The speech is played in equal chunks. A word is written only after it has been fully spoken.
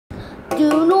Do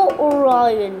you know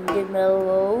Orion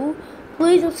DeMello?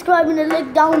 Please subscribe in the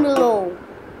link down below.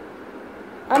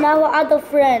 And our other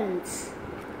friends.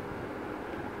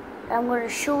 I'm going to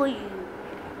show you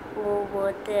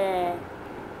over there.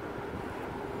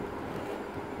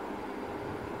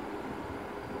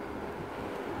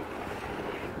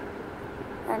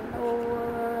 And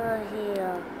over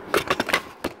here.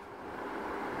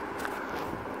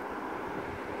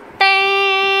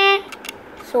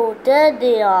 So there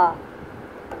they are.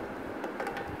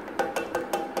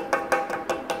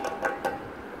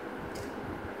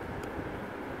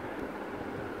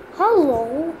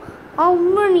 Hello,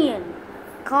 I'm Minion.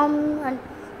 Come and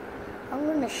I'm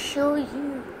gonna show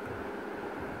you.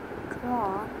 Come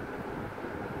on.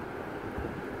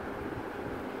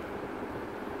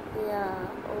 Yeah,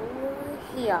 over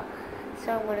here.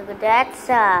 So I'm gonna go that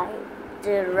side,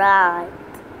 the right.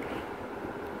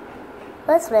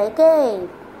 Let's play a game.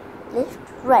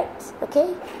 Left, right,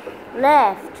 okay?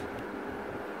 Left.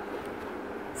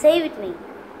 Say with me.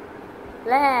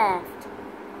 Left.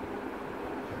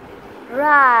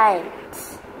 Right.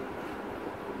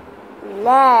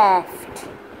 Left.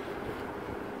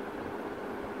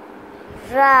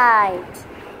 Right.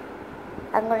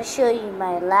 I'm going to show you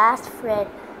my last friend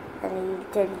and I will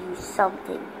tell you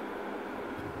something.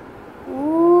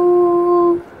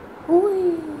 Ooh.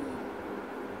 Ooh.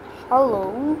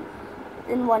 Hello.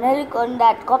 In one helicon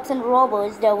that cops and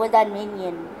robbers, there was that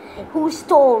minion who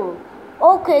stole.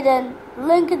 Okay then,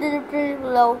 link in the description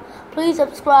below. Please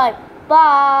subscribe.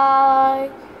 Bye.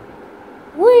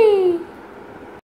 Whee!